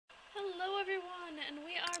Hello everyone, and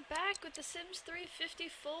we are back with the Sims 350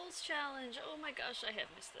 Foals challenge. Oh my gosh, I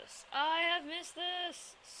have missed this. I have missed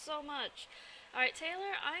this so much. Alright,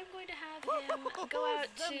 Taylor, I'm going to have him go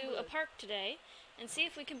out to a park today and see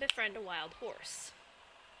if we can befriend a wild horse.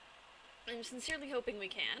 I'm sincerely hoping we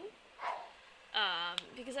can,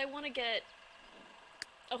 because I want to get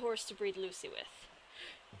a horse to breed Lucy with,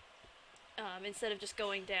 instead of just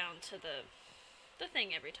going down to the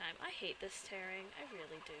thing every time. I hate this tearing, I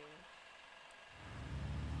really do.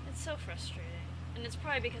 It's so frustrating. And it's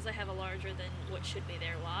probably because I have a larger than what should be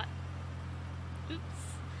their lot.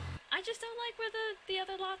 Oops. I just don't like where the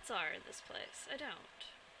other lots are in this place. I don't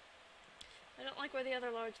like where the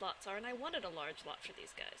other large lots are, and I wanted a large lot for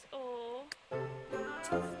these guys. Oh.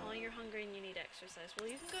 Oh, you're hungry and you need exercise.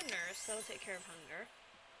 Well, you can go nurse. That'll take care of hunger.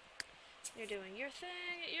 You're doing your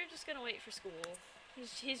thing. You're just gonna wait for school.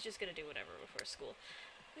 He's just gonna do whatever before school.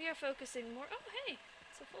 We are focusing more. Oh, hey!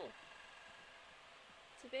 It's a foal.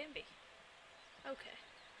 It's a Bambi. Okay.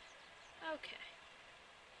 Okay.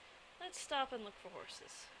 Let's stop and look for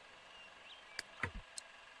horses.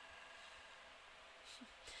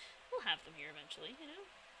 We'll have them here eventually, you know?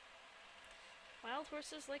 Wild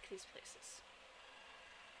horses like these places.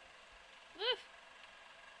 Woof!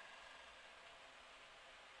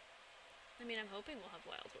 I mean, I'm hoping we'll have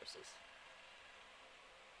wild horses.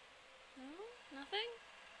 No? Nothing?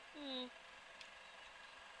 Well,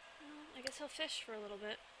 I guess he'll fish for a little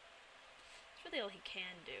bit. It's really all he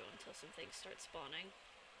can do until some things start spawning.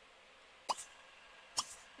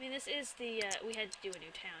 I mean, this is the, we had to do a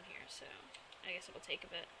new town here, so I guess it'll take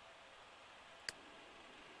a bit.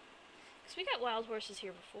 Because we got wild horses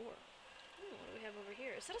here before. Ooh, what do we have over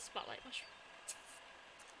here? Is that a spotlight mushroom?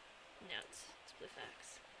 No, it's blue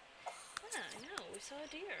fax. Ah, I know, we saw a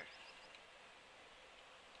deer.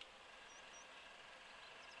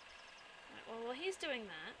 Alright, well, while he's doing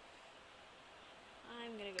that,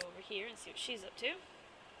 I'm gonna go over here and see what she's up to.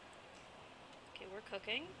 Okay, we're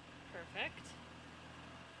cooking. Perfect.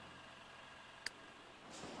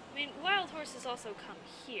 I mean, wild horses also come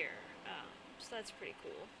here, so that's pretty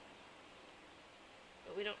cool.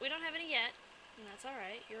 But we don't have any yet, and that's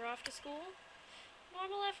alright. You're off to school.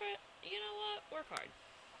 Normal effort. You know what? Work hard.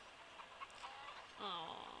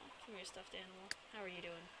 Aww, come here, stuffed animal. How are you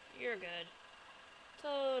doing? You're good.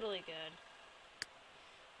 Totally good.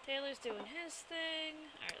 Taylor's doing his thing.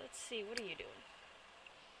 Alright, let's see. What are you doing?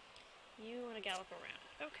 You want to gallop around.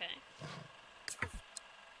 Okay.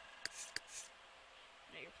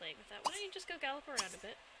 Now you're playing with that. Why don't you just go gallop around a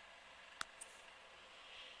bit?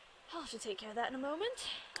 I'll have to take care of that in a moment.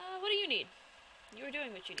 What do you need? You are doing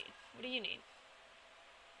what you need. What do you need?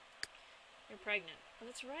 You're pregnant. Oh,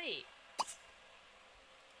 that's right.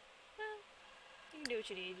 Well, you can do what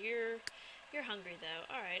you need. You're hungry though.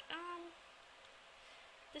 Alright,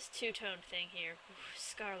 this two-tone thing here. Ooh,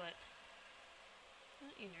 Scarlet.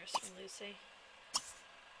 You nurse from Lucy. No,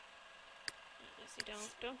 Lucy,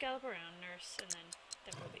 don't gallop around, nurse, and then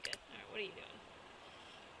we'll be good. Alright, what are you doing?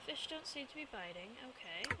 Fish don't seem to be biting.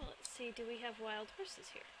 Okay, well, let's see. Do we have wild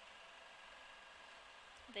horses here?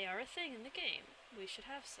 They are a thing in the game. We should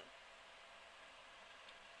have some.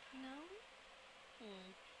 No?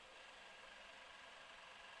 Let's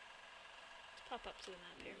pop up to the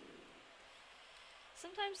map here.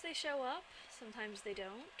 Sometimes they show up, sometimes they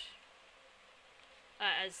don't.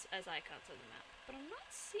 As icons on the map. But I'm not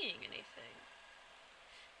seeing anything.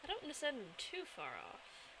 I don't want to send them too far off.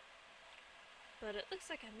 But it looks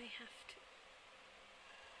like I may have to.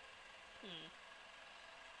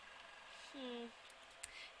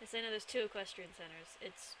 Yes, I know there's 2 equestrian centers.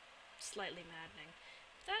 It's slightly maddening.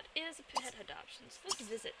 That is a pet adoption, so let's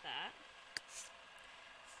visit that.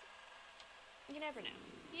 You never know.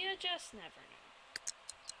 You just never know.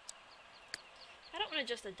 I don't want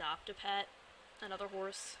to just adopt a pet, another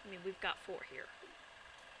horse. I mean, we've got 4 here.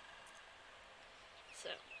 So.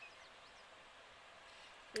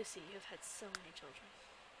 Lucy, you have had so many children.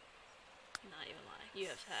 Not even lie. You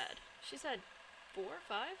have had. She's had 4,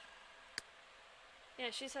 5?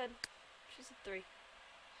 Yeah, she's had 3.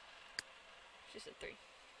 She's had 3.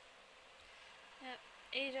 Yep.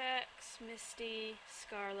 Ajax, Misty,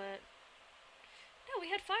 Scarlet. No, we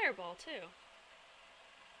had Fireball, too.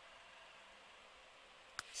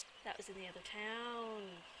 That was in the other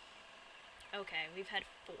town. Okay, we've had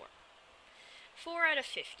 4. 4 out of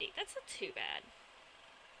 50. That's not too bad.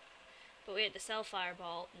 But we had to sell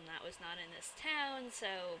Fireball, and that was not in this town,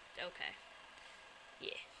 so, okay.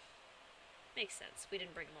 Yeah. Makes sense. We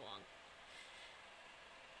didn't bring them along.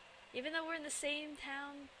 Even though we're in the same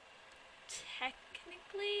town,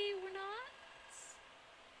 technically we're not.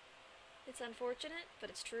 It's unfortunate,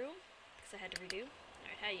 but it's true, because I had to redo.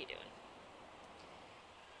 Alright, how you doing?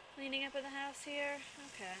 Cleaning up in the house here?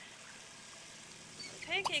 Okay. The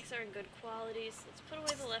pancakes are in good quality, so let's put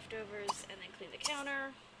away the leftovers and then clean the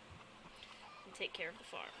counter and take care of the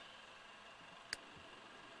farm.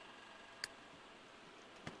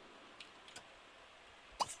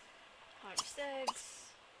 Harvest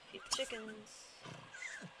eggs, feed the chickens.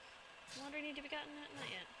 Water need to be gotten at? Not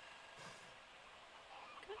yet.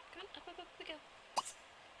 Come on, up, we go.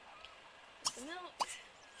 Get the milk,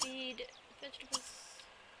 feed vegetables.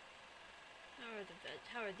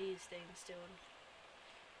 How are these things doing?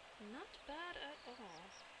 Not bad at all.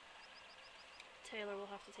 Taylor will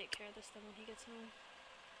have to take care of this then when he gets home.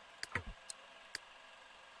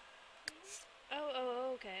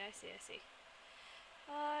 Oh, okay, I see.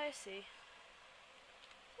 I see.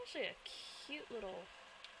 Actually a cute little...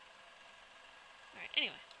 Alright,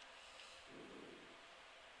 anyway.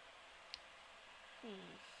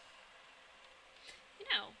 You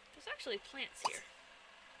know, there's actually plants here.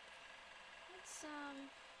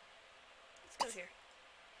 Let's go here.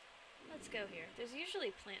 Let's go here. There's usually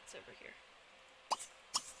plants over here.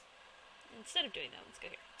 Instead of doing that, let's go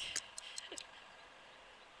here.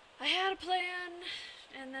 I had a plan,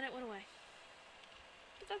 and then it went away.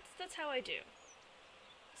 But that's how I do.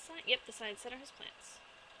 Yep, the science center has plants.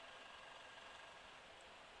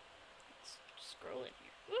 Let's scroll in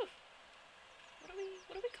here. Woo! What are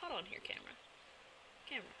we caught on here, camera?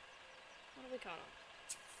 Camera. What are we caught on?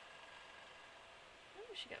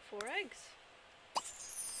 Oh, she got 4 eggs.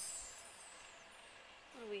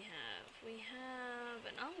 What do we have? We have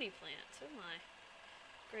an omni plant. Oh my.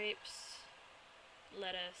 Grapes,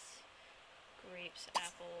 lettuce, grapes,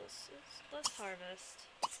 apples. Let's harvest.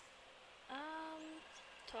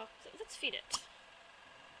 Let's feed it.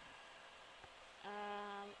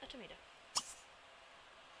 A tomato.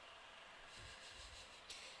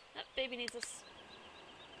 That baby needs us.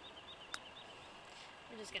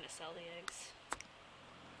 We're just gonna sell the eggs.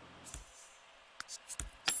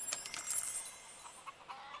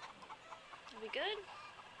 Are we good?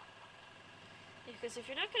 Yeah, because if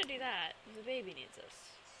you're not gonna do that, the baby needs us.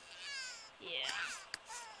 Yeah.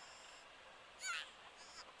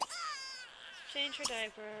 Let's change her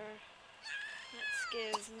diaper. Let's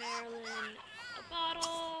give Marilyn a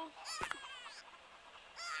bottle.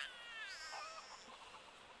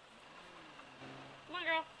 Come on,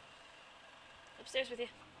 girl. Upstairs with you.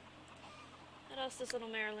 What else does little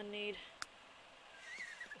Marilyn need?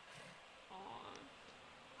 Aww.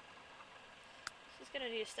 She's gonna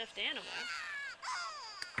need a stuffed animal.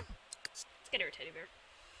 Let's get her a teddy bear.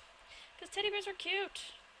 Because teddy bears are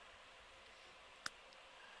cute.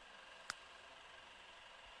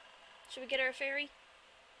 Should we get her a fairy?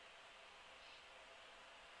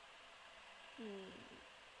 A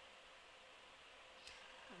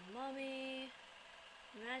mummy,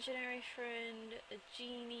 imaginary friend, a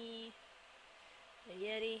genie, a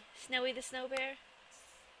yeti, Snowy the snow bear.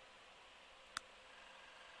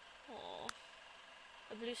 Aww.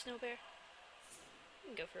 A blue snow bear. We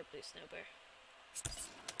can go for a blue snow bear.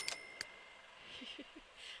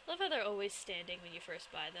 I love how they're always standing when you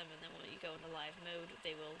first buy them, and then when you go into live mode,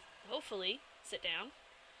 they will hopefully sit down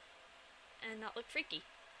and not look freaky.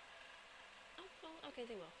 Oh, well, okay,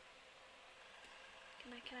 they will.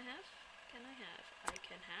 Can I have? Can I have? I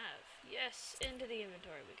can have. Yes, into the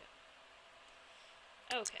inventory we go.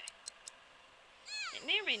 Okay. It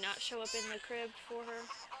may or may not show up in the crib for her.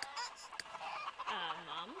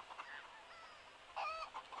 Mom?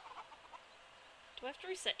 Do I have to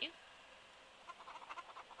reset you?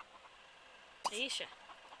 Aisha.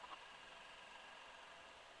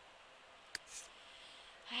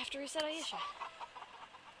 I have to reset Aisha.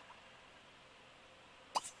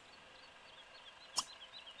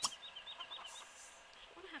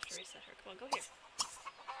 I don't have to reset her. Come on, go here.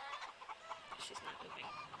 She's not moving.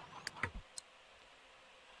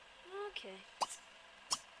 Okay.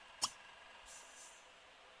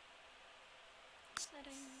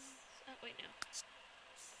 Settings. Oh, wait, no.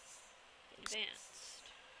 Advanced.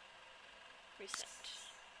 Reset.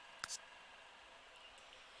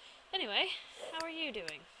 Anyway, how are you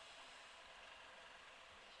doing?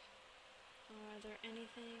 Are there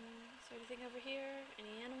anything? Is there anything over here?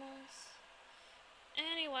 Any animals?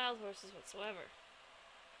 Any wild horses whatsoever?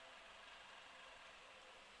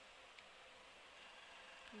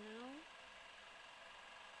 No?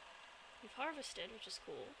 You've harvested, which is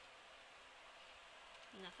cool.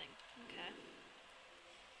 Nothing. Okay.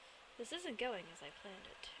 This isn't going as I planned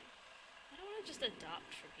it to. I don't want to just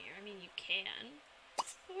adopt from here. I mean, you can.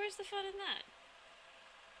 But where's the fun in that?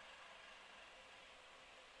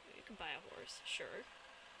 You can buy a horse, sure.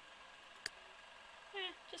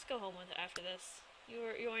 Just go home with it after this.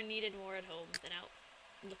 You're needed more at home than out.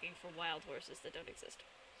 looking for wild horses that don't exist.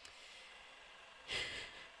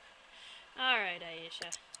 Alright,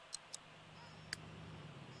 Aisha.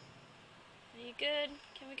 Are you good?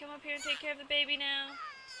 Can we come up here and take care of the baby now?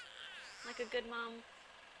 Like a good mom.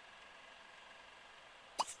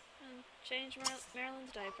 And change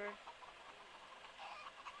Marilyn's diaper.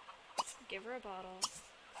 Give her a bottle.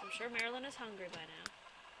 I'm sure Marilyn is hungry by now.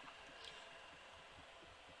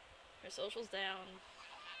 Her social's down.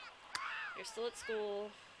 You're still at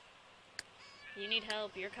school. You need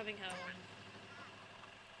help. You're coming home.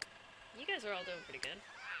 You guys are all doing pretty good.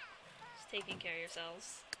 Just taking care of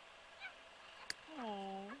yourselves.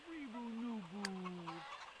 Oh, Reeboo Nooboo.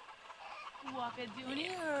 Waka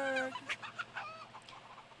Junior.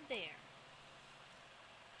 There.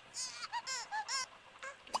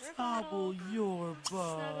 Give her a Hobble bottle. your ba.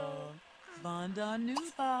 Snuggle. Banda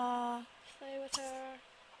Nuba. Play with her.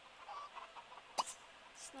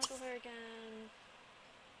 Snuggle her again.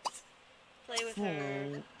 Play with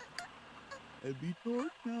her. Ebi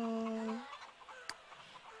Tork now.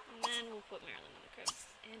 And then we'll put Marilyn in the crib.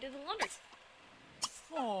 And do the laundry.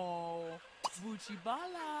 Oh, Vuchi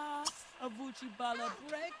Bala. A Vuchi Bala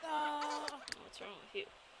breaker. What's wrong with you?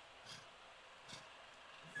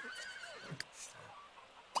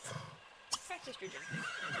 Practice your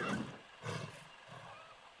drinking.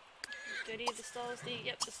 Do any of the stalls need...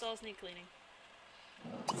 Yep, the stalls need cleaning.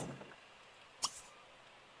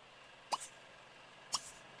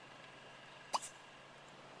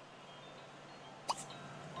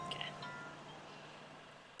 Okay.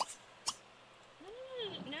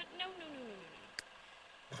 No.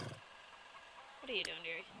 What are you doing,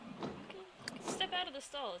 dearie? You can step out of the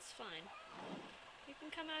stall, it's fine. You can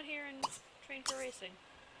come out here and train for racing.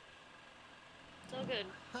 It's all good.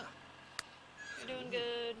 You're doing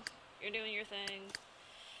good. You're doing your thing.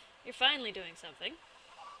 You're finally doing something.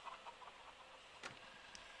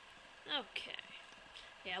 Okay.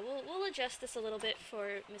 Yeah, we'll adjust this a little bit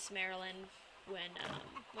for Miss Marilyn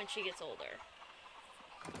when she gets older.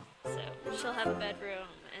 So she'll have a bedroom,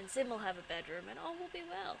 and Zim will have a bedroom, and all will be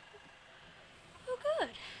well. Oh, good.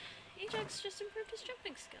 Ajax just improved his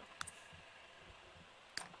jumping skill.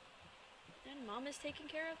 And Mom is taking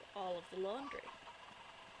care of all of the laundry.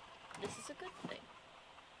 This is a good thing.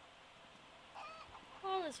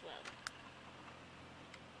 All is well.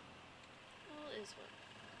 All is well.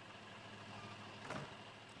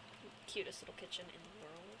 Cutest little kitchen in the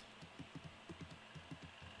world.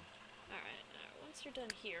 Alright, once you're done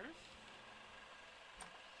here,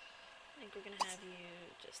 I think we're gonna have you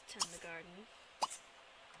just tend the garden.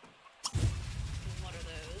 And water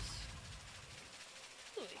those.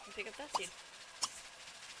 Ooh, you can pick up that seed.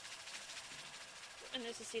 And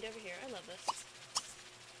there's a seed over here. I love this.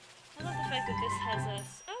 I love the fact that this has a...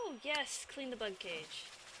 Oh, yes! Clean the bug cage.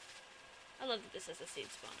 I love that this has a seed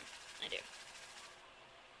spawner. I do.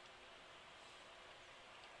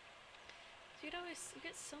 You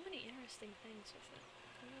get so many interesting things with it.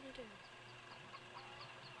 You really do.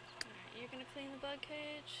 Alright, you're gonna clean the bug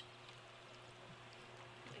cage?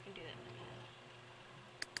 We can do that in a minute.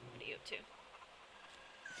 What are you up to?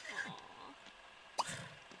 Aww.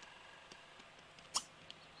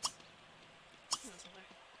 Nuzzle her.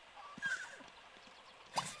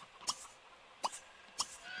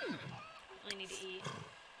 I need to eat.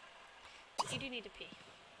 You do need to pee.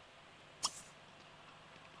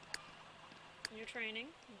 You're training,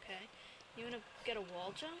 okay. You wanna get a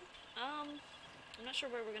wall jump? I'm not sure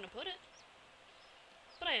where we're gonna put it.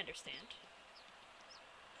 But I understand.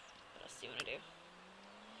 What else do you wanna do?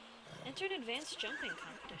 Enter an advanced jumping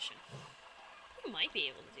competition. You might be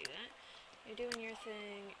able to do that. You're doing your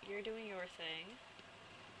thing, you're doing your thing.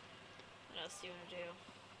 What else do you wanna do?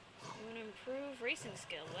 You wanna improve racing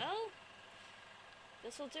skill? Well,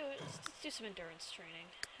 this'll do it. Let's do some endurance training.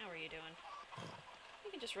 How are you doing? You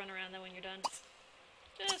can just run around then when you're done.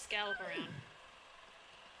 Just gallop around.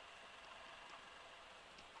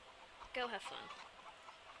 Go have fun.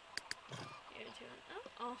 You're doing...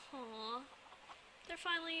 Oh, aww. They're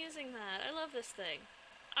finally using that. I love this thing.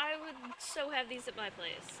 I would so have these at my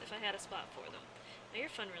place if I had a spot for them. Now your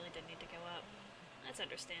fun really did need to go up. That's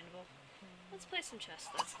understandable. Let's play some chess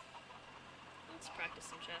though. Let's practice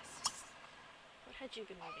some chess. What had you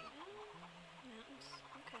been reading? Oh, mountains.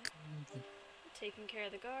 Okay. Taking care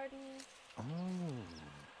of the garden.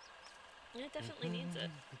 It definitely needs it.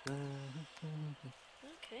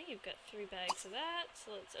 Okay, you've got 3 bags of that,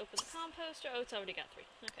 so let's open the composter. Oh, it's already got 3.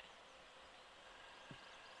 Okay.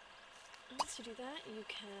 Once you do that, you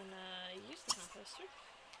can use the composter.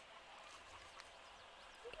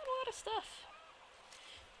 You got a lot of stuff.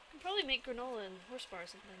 You can probably make granola and horse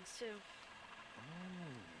bars and things too.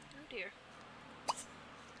 Oh dear.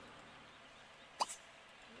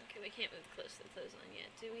 can't move close to the clothesline yet.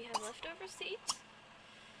 Do we have leftovers to eat?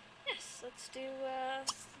 Yes, let's do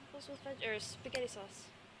waffles with spaghetti sauce.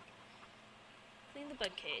 Clean the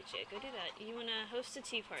bug cage. Yeah, go do that. You wanna host a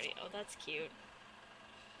tea party? Oh, that's cute.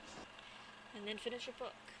 And then finish your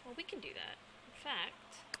book. Well, we can do that. In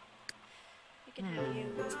fact, we can have you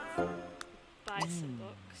buy some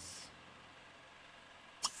books.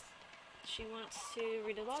 She wants to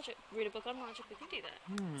read a book on logic. We can do that.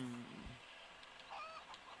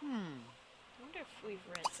 I wonder if we've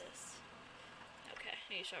read this. Okay,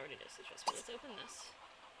 Aisha already knows the recipe. Let's open this.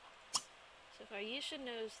 So far, Aisha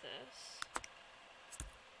knows this.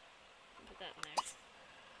 Put that in there.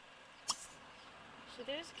 So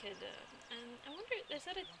there's a kid, and I wonder, is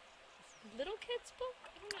that a little kid's book?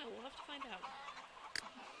 I don't know, we'll have to find out.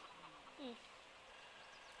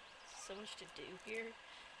 So much to do here.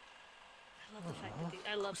 I love the fact that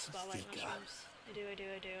I love spotlight mushrooms. I do, I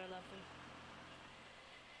love them.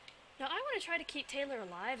 Now I want to try to keep Taylor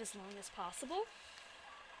alive as long as possible.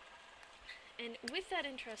 And with that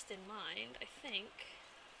interest in mind, I think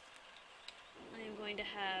I am going to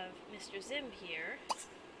have Mr. Zim here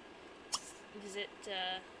visit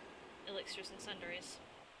Elixirs and Sundries.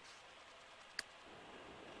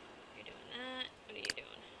 You're doing that. What are you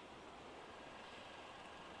doing?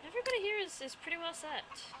 Everybody here is pretty well set.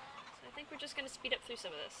 So I think we're just going to speed up through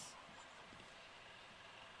some of this.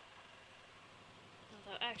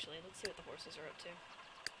 Although, actually, let's see what the horses are up to.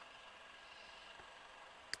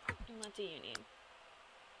 And what do you need?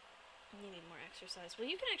 You need more exercise. Well,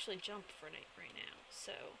 you can actually jump for right now,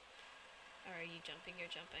 so... Or are you jumping?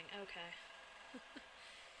 You're jumping. Okay.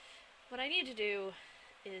 What I need to do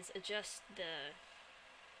is adjust the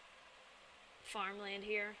farmland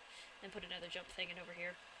here and put another jump thing in over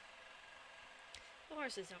here. The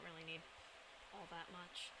horses don't really need all that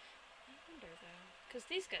much. I wonder, though, because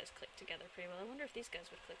these guys click together pretty well. I wonder if these guys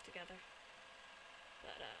would click together.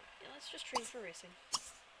 But, yeah, let's just train for racing.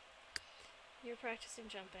 You're practicing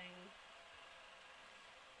jumping.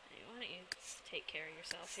 Hey, why don't you take care of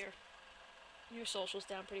yourself here? Your social's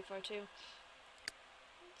down pretty far, too.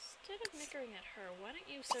 Instead of nickering at her, why don't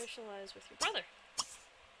you socialize with your brother?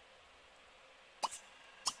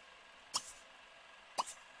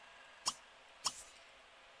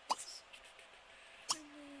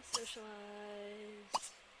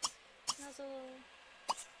 Socialize. Nuzzle.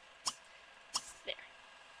 There.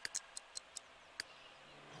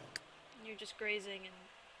 You're just grazing and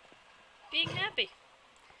being happy.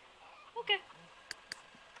 Okay.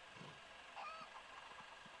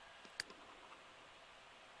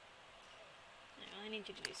 Now, I need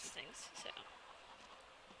you to do some things, so.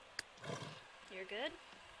 You're good?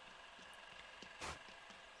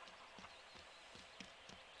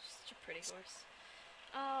 Such a pretty horse.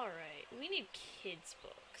 Alright, we need kids'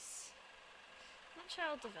 books. Not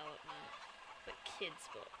child development, but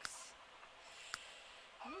kids' books.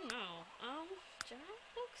 I don't know. General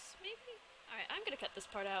books, maybe? Alright, I'm gonna cut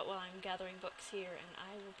this part out while I'm gathering books here, and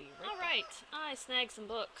I will be right back. Alright, I snagged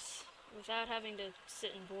some books without having to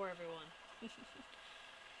sit and bore everyone. Alright,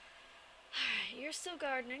 you're still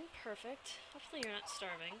gardening. Perfect. Hopefully you're not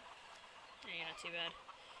starving. No, you're not too bad.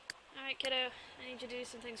 Alright, kiddo, I need you to do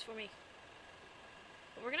some things for me.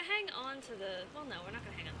 But we're gonna hang on to the... Well, no, we're not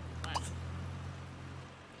gonna hang on to the platinum.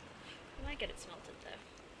 We might get it smelted, though.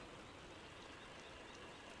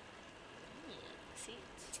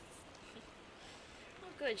 Seeds.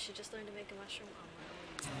 Oh, good. She just learned to make a mushroom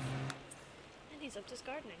omelet. And he's up to his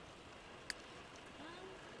gardening.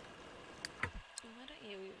 Why don't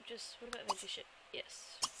you just... What about veggie chip?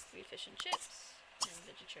 Yes. Read fish and chips. And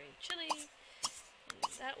vegetarian chili. And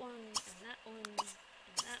that one. And that one.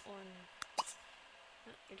 And that one.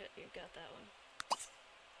 Oh, you got that one.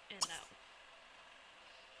 And that one.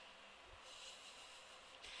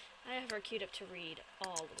 I have her queued up to read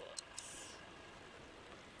all the books.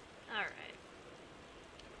 Alright.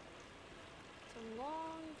 Some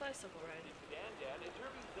long bicycle ride. Dad, it's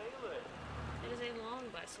Herbie Zayler. It is a long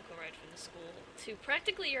bicycle ride from the school to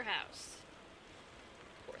practically your house.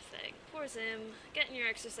 Poor thing. Poor Zim. Getting your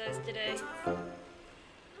exercise today. Oh,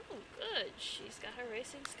 good. She's got her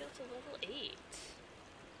racing skill to level 8.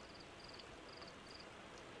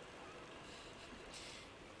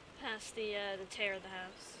 Past the tear in the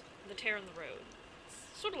house. The tear in the road. It's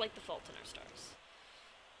sort of like the fault in our stars.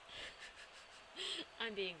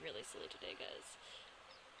 I'm being really silly today, guys.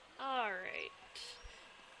 Alright.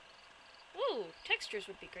 Whoa, textures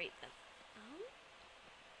would be great then.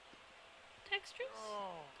 Textures?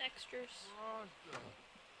 Oh, Textures. awesome.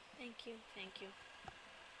 Thank you, thank you.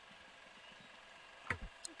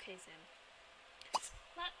 Okay, Zim.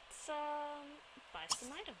 Let's, buy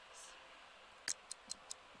some items.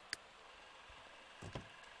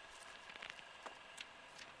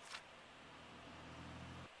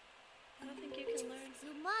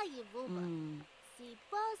 Ivuba. Si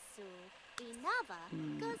bosu. Inava.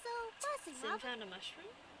 Gozo Sim Basingava. found a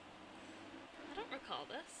mushroom? I don't recall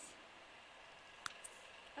this.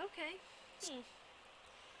 Okay.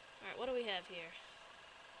 Alright, what do we have here?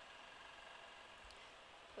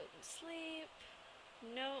 Potent sleep.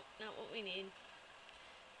 Nope, not what we need.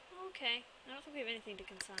 Okay, I don't think we have anything to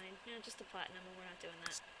consign. Yeah, just a platinum, and we're not doing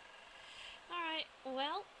that. Alright,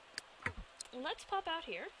 well, let's pop out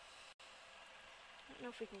here. I don't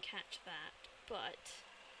know if we can catch that, but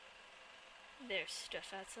there's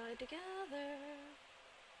stuff outside to gather.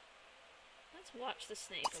 Let's watch the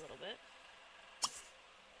snake a little bit.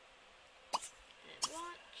 And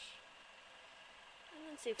watch. And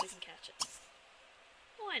then see if we can catch it.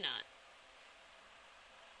 Why not?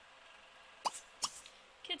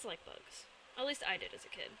 Kids like bugs. At least I did as a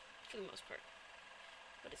kid, for the most part.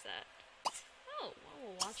 What is that? Oh, well,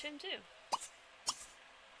 we'll watch him too.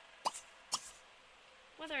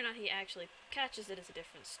 Whether or not he actually catches it is a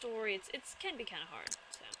different story. It can be kind of hard,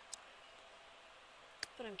 so.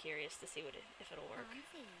 But I'm curious to see if it'll work.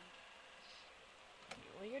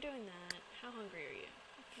 While you're doing that, how hungry are you?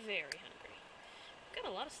 Very hungry. Got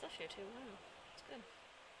a lot of stuff here too. Wow, that's good.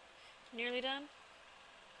 Nearly done?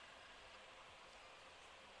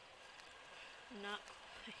 Not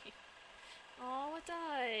quite. Oh, it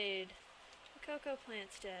died. The cocoa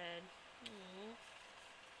plant's dead. Aww.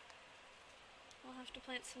 We'll have to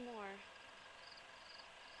plant some more.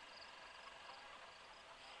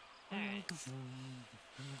 Alright.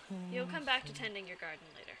 You'll come back to tending your garden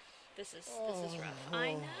later. This is rough.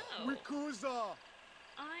 I know. Rikuza!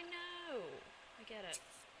 I know. I get it.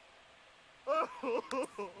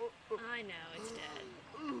 I know, it's dead.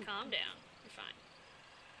 Calm down. You're fine.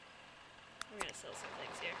 We're gonna sell some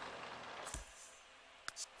things here.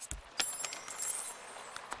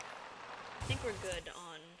 I think we're good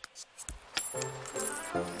on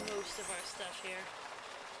most of our stuff here.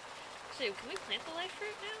 Actually, can we plant the life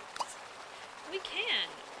fruit now? We can!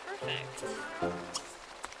 Perfect.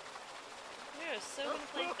 We are so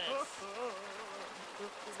gonna plant this.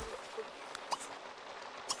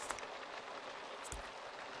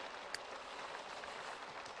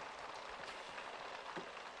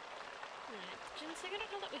 Alright, ginseng I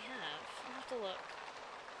don't know that we have. I'll have to look.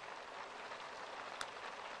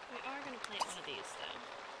 We are gonna plant one of these though.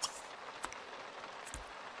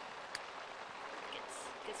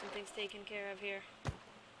 Get some things taken care of here. I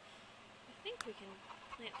think we can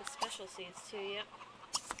plant the special seeds too, yep.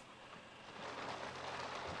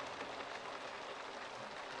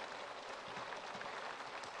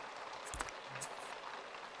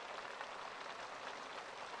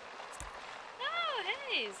 Oh,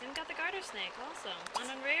 hey! Zim got the garter snake, awesome.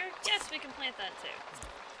 On rare? Yes, we can plant that too.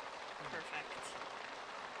 Perfect.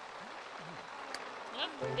 Oh,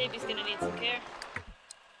 baby's gonna need some care.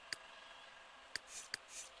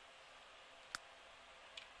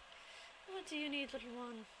 What do you need, little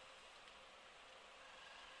one?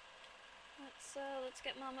 Let's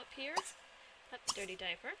get Mom up here. Up, dirty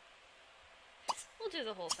diaper. We'll do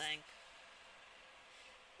the whole thing.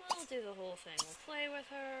 We'll do the whole thing. We'll play with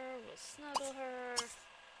her, we'll snuggle her.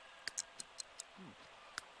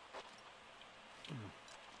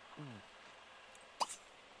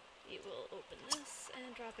 You will open this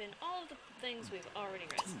and drop in all of the things we've already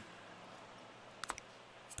read.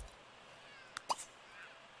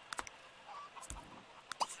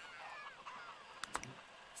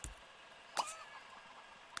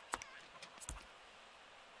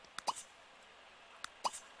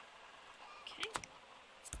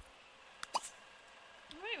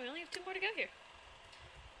 Alright, we only have 2 more to go here.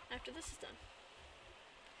 After this is done.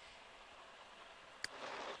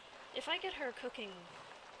 If I get her cooking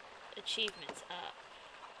achievements up.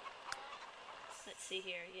 Let's see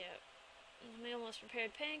here, yeah. Meal most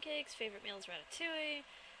prepared pancakes, favorite meal is ratatouille.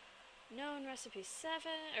 Known recipe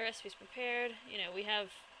 7, or recipes prepared. You know, we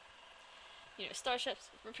have, Star Chefs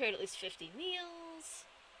prepared at least 50 meals.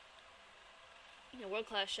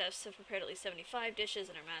 World-class chefs have prepared at least 75 dishes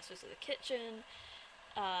and are masters of the kitchen.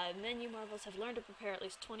 Menu marvels have learned to prepare at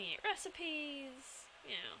least 28 recipes.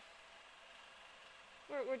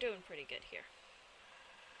 We're doing pretty good here.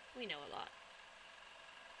 We know a lot.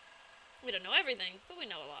 We don't know everything, but we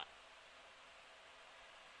know a lot.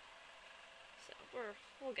 So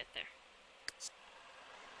we'll get there.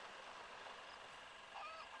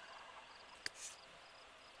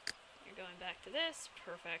 You're going back to this.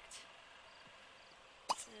 Perfect.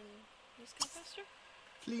 And use composter?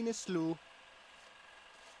 Clean is slow.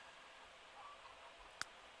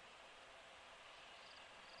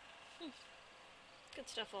 Good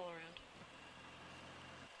stuff all around.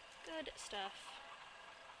 Good stuff.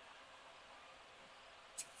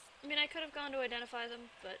 I mean, I could have gone to identify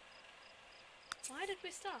them, but why did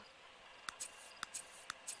we stop?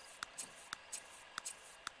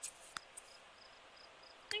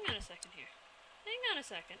 Hang on a second here. Hang on a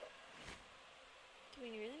second. Do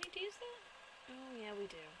we really need to use that? Oh, yeah, we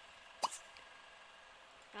do.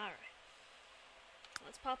 Alright.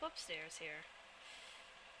 Let's pop upstairs here.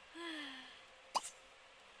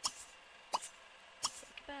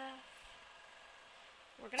 Take a bath.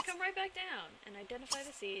 We're gonna come right back down and identify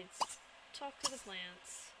the seeds. Talk to the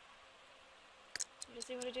plants. What does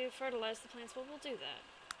he want to do? Fertilize the plants? Well, we'll do that.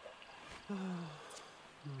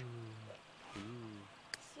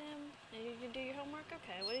 Sim, you can do your homework?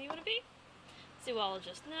 Okay, what do you want to be?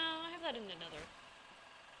 Zoologist. No, I have that in another.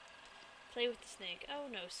 Play with the snake. Oh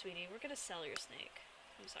no, sweetie, we're gonna sell your snake.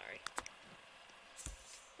 I'm sorry.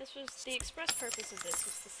 This was the express purpose of this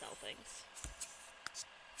was to sell things.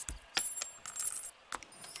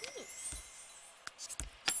 Ooh.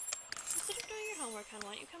 Instead of doing your homework, hon,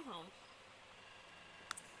 why don't you come home?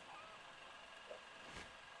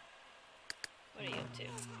 What are you up to?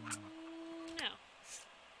 No.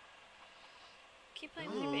 Keep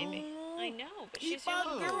playing with your baby. I know, but she's your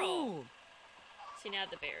little girl. See, now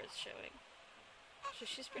the bear is showing. So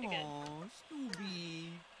she's pretty good. Aw,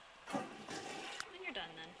 Scooby. And you're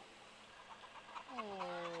done then. Oh.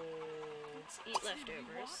 Let's eat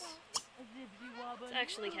leftovers. Let's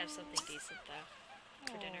actually have something decent though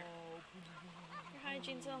for dinner. Your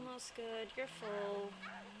hygiene's almost good. You're full.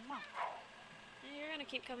 And you're gonna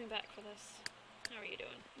keep coming back for this. How are you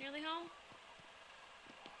doing? Nearly home?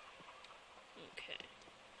 Okay.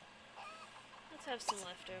 Let's have some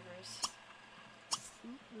leftovers. Okay,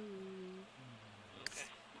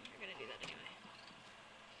 you're gonna do that anyway.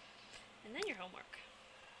 And then your homework.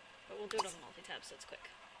 But we'll do it on the multi-tab so it's quick.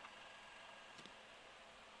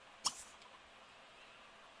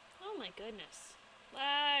 Oh my goodness.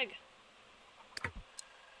 Lag!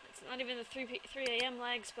 It's not even the 3 a.m.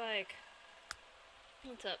 lag spike.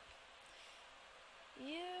 What's up?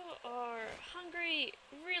 You are hungry,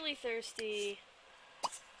 really thirsty.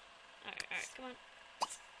 Alright, come on.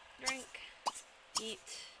 Drink.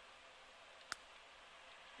 Eat.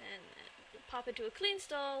 And then pop into a clean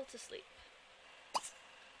stall to sleep.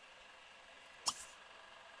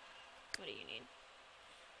 What do you need?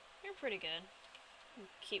 You're pretty good.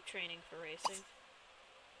 Keep training for racing.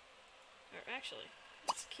 Or actually,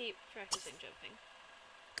 let's keep practicing jumping.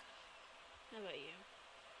 How about you?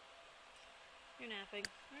 You're napping.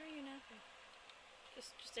 Where are you napping?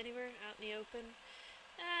 Just anywhere out in the open?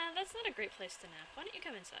 That's not a great place to nap. Why don't you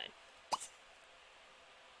come inside?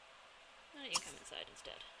 Why don't you come inside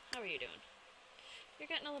instead? How are you doing? You're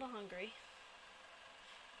getting a little hungry.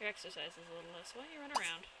 Your exercise is a little less. Why don't you run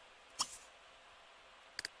around?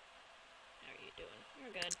 How are you doing?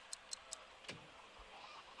 You're good.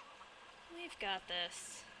 We've got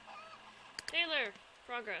this. Taylor!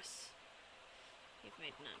 Progress. You've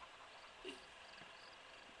made none.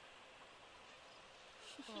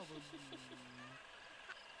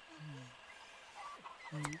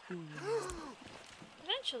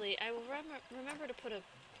 Eventually, I will remember to put a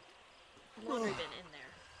laundry bin in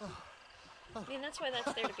there. I mean, that's why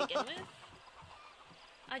that's there to begin with.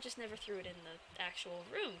 I just never threw it in the actual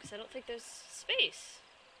room, because I don't think there's space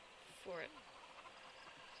for it.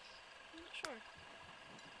 I'm not sure.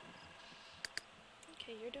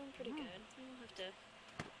 Okay, you're doing pretty good. You'll have to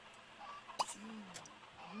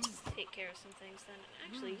take care of some things then.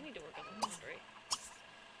 Actually, you need to work on the laundry.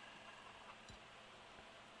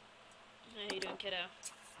 How you doing, kiddo?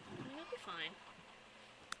 You'll be fine.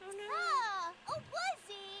 Oh no. Ah, oh,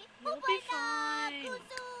 Wuzzy. You'll be fine.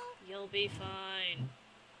 Kuzu. You'll be fine.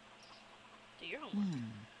 Do your homework.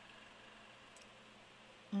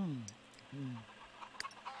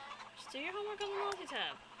 Just do your homework on the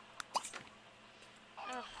multi-tab.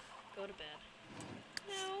 Ugh, go to bed.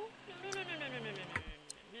 No.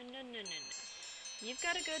 You've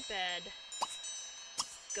got a good bed.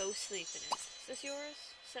 Go sleep in it. Is this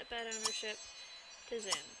yours? Set bed ownership. 'Tis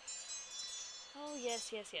in. Oh, yes,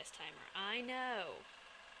 timer. I know.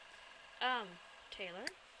 Taylor?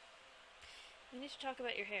 We need to talk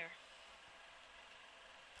about your hair.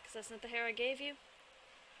 Because that's not the hair I gave you.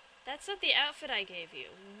 That's not the outfit I gave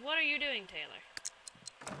you. What are you doing, Taylor?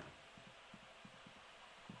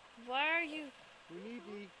 Why are you...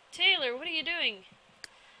 Taylor, what are you doing?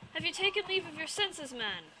 Have you taken leave of your senses,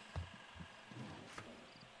 man?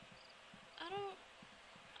 I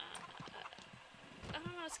don't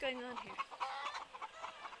know what's going on here.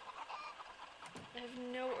 I have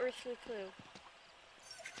no earthly clue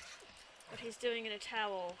what he's doing in a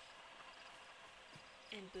towel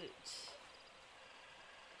and boots.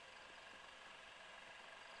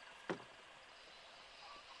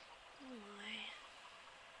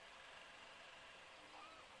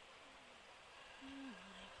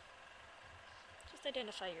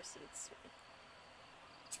 identify your seeds.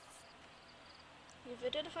 You've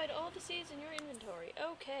identified all the seeds in your inventory.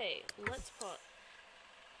 Okay, let's put...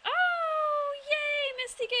 Oh! Yay!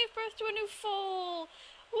 Misty gave birth to a new foal!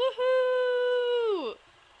 Woohoo!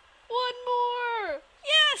 One more!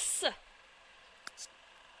 Yes!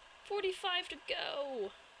 45 to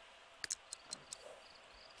go.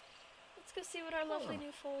 Let's go see what our lovely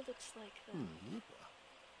new foal looks like then.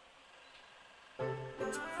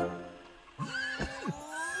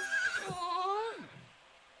 Aww.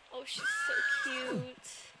 Oh, she's so cute.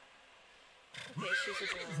 Okay, she's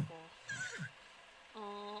adorable.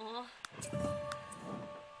 Aww.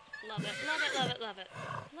 Love it, love it, love it, love it.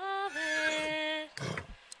 Love it!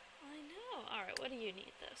 I know. Alright, what do you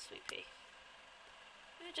need though, sweet pea?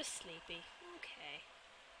 You're just sleepy. Okay.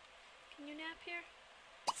 Can you nap here?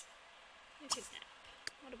 You can nap.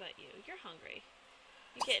 What about you? You're hungry.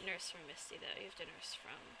 You can't nurse from Misty though. You have to nurse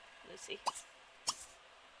from Lucy.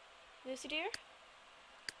 Lucy dear?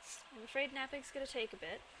 I'm afraid napping's gonna take a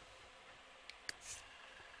bit.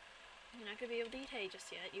 You're not gonna be able to eat hay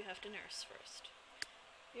just yet. You have to nurse first.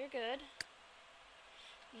 You're good.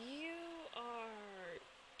 You are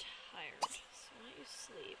tired, so why don't you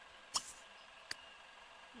sleep?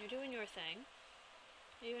 You're doing your thing.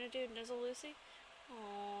 Are you gonna do Nuzzle Lucy?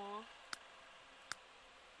 Aww.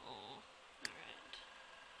 Aww. Alright.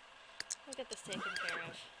 We'll get this taken care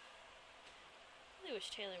of. I really wish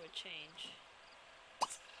Taylor would change.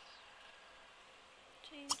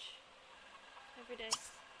 Change. Every day.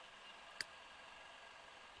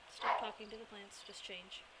 Stop talking to the plants, just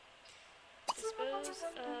change. Dispose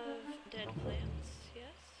of dead plants,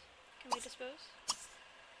 yes? Can we dispose?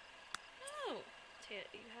 Oh!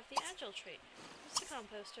 You have the agile trait now. What's the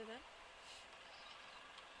composter then?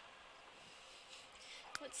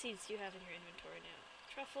 What seeds do you have in your inventory now?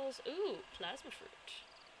 Truffles. Ooh, plasma fruit.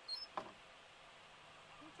 I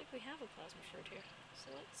don't think we have a plasma fruit here.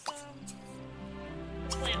 So let's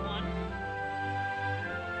plant one.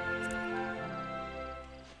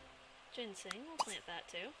 Ginseng, we'll plant that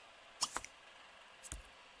too.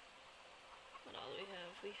 What all do we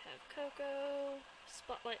have? We have cocoa,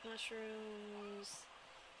 spotlight mushrooms,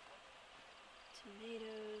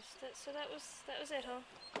 tomatoes. That was it, huh?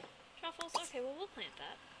 Truffles. Okay, well we'll plant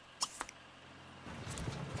that.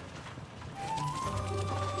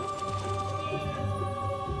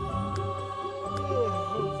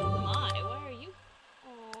 Oh my, why are you?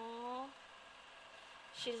 Aww.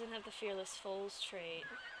 She doesn't have the fearless foals trait.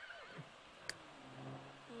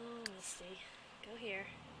 Oh, Misty, go here.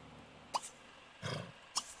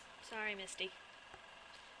 Sorry, Misty.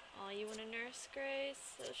 Aw, you want to nurse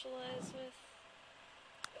Grace? Socialize with?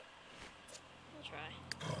 We'll try.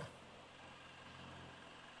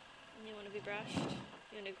 And you want to be brushed?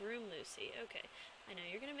 You want to groom Lucy? Okay. I know,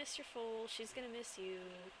 you're going to miss your foal. She's going to miss you.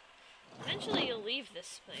 Eventually you'll leave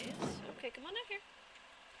this place. Okay, come on out here.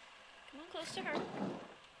 Come on close to her.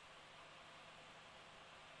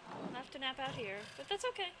 We'll have to nap out here, but that's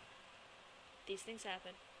okay. These things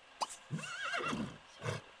happen. So,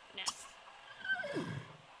 nap.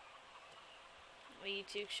 Well, you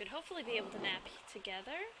two should hopefully be able to nap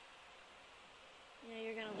together. Yeah,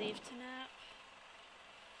 you're gonna leave to nap.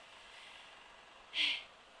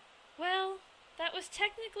 Well, that was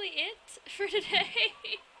technically it for today.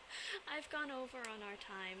 I've gone over on our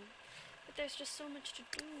time, but there's just so much to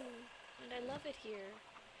do, and I love it here.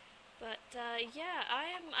 But yeah,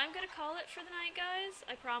 I'm gonna call it for the night, guys.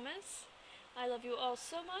 I promise. I love you all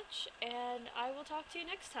so much, and I will talk to you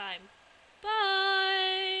next time.